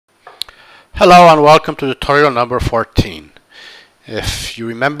Hello and welcome to tutorial number 14. If you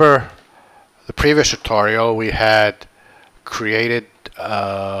remember the previous tutorial, we had created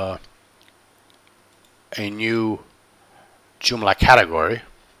a new Joomla category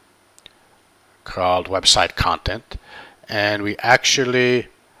called website content, and we actually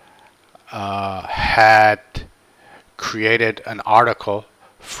had created an article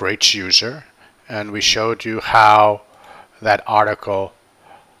for each user, and we showed you how that article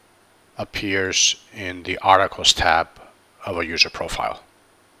appears in the articles tab of a user profile.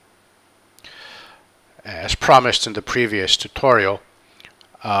 As promised in the previous tutorial,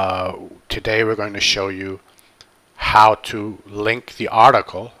 today we're going to show you how to link the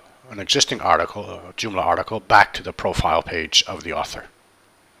article, an existing article, a Joomla article, back to the profile page of the author.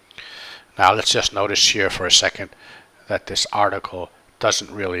 Now let's just notice here for a second that this article doesn't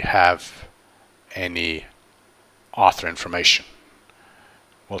really have any author information.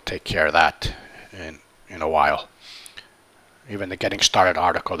 We'll take care of that in a while. Even the getting started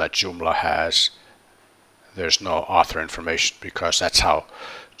article that Joomla has, there's no author information because that's how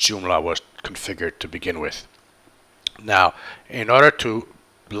Joomla was configured to begin with. Now, in order to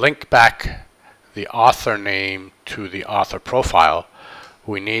link back the author name to the author profile,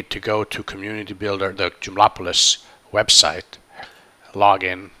 we need to go to Community Builder, the Joomlapolis website, log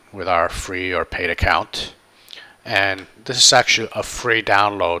in with our free or paid account. And this is actually a free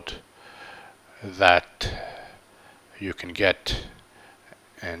download that you can get.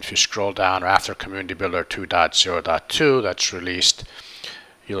 And if you scroll down after Community Builder 2.0.2 that's released,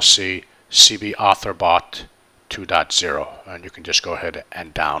 you'll see CB Author Bot 2.0, and you can just go ahead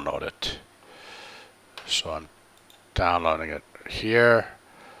and download it. So I'm downloading it here.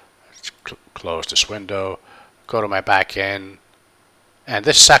 Let's close this window, go to my back end. And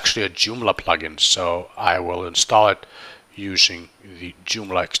this is actually a Joomla plugin, so I will install it using the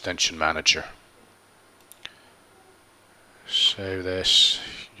Joomla extension manager. Save this.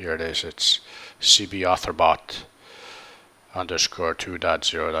 Here it is. It's CB Author Bot underscore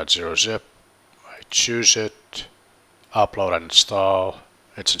 2.0.0 zip. I choose it, upload and install.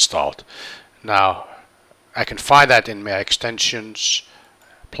 It's installed. Now I can find that in my extensions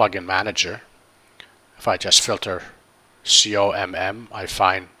plugin manager. If I just filter COMM, I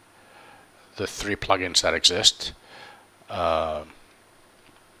find the 3 plugins that exist. There's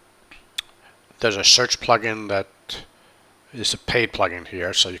a search plugin that is a paid plugin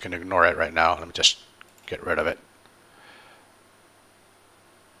here, so you can ignore it right now. Let me just get rid of it.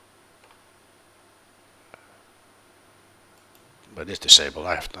 But it's disabled.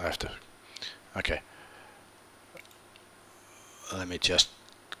 I have to. Okay. Let me just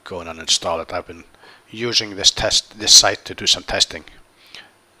go in and uninstall it. I've been using this site to do some testing.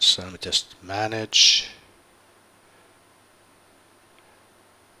 So let me just manage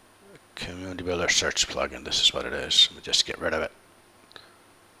Community Builder search plugin. This is what it is. Let me just get rid of it.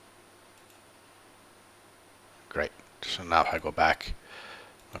 Great. So now if I go back,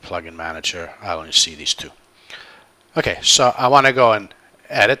 my plugin manager, I'll only see these 2. Okay, so I want to go and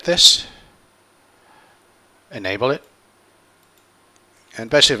edit this, enable it. And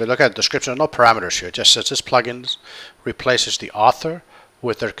basically, if you look at the description, no parameters here. It just says this plugin replaces the author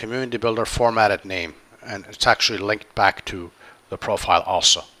with their Community Builder formatted name. And it's actually linked back to the profile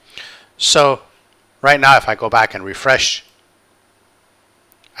also. So right now, if I go back and refresh,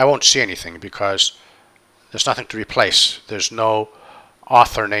 I won't see anything because there's nothing to replace. There's no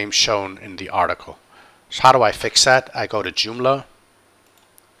author name shown in the article. So how do I fix that? I go to Joomla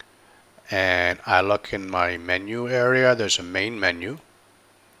and I look in my menu area. There's a main menu.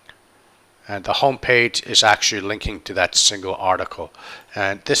 And the home page is actually linking to that single article.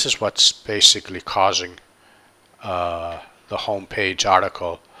 And this is what's basically causing the home page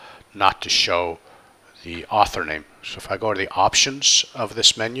article not to show the author name. So if I go to the options of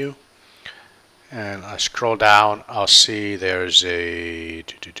this menu and I scroll down, I'll see there's a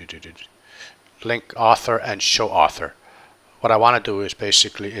link author and show author. What I want to do is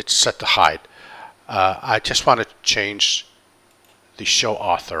basically it's set to hide. I just want to change the show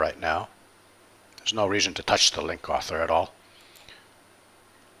author right now. There's no reason to touch the link author at all.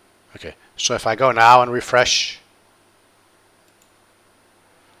 Okay, so if I go now and refresh,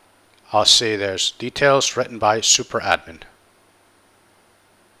 I'll see there's details written by super admin.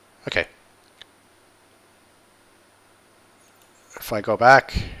 Okay. If I go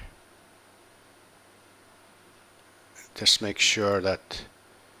back, just make sure that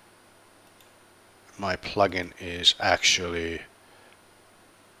my plugin is actually,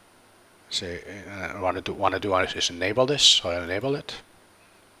 say, want to do is enable this, so I enable it.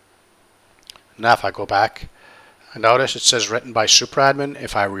 Now if I go back, I notice it says written by superadmin.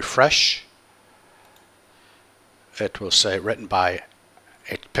 If I refresh, it will say written by,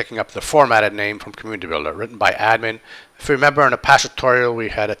 it's picking up the formatted name from Community Builder, written by admin. If you remember in a past tutorial we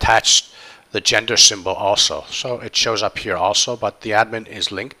had attached the gender symbol also, so it shows up here also, but the admin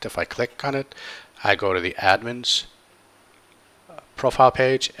is linked. If I click on it, I go to the admin's profile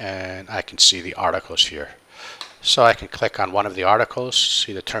page and I can see the articles here. So I can click on one of the articles,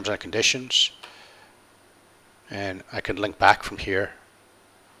 see the terms and conditions, and I can link back from here.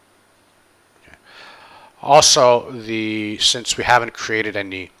 Okay. Also, since we haven't created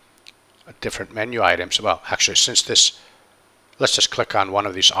any different menu items, well, actually, since this, let's just click on one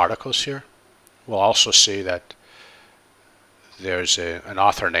of these articles here. We'll also see that there's an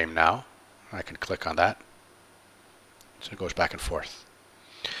author name now. I can click on that. So it goes back and forth.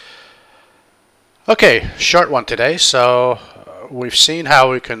 Okay, short one today. So we've seen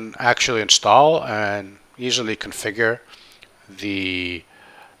how we can actually install and easily configure the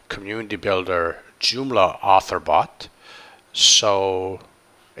Community Builder Joomla Author bot. So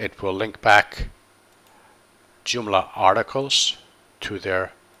it will link back Joomla articles to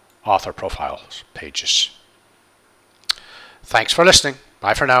their author profiles pages. Thanks for listening.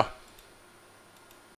 Bye for now.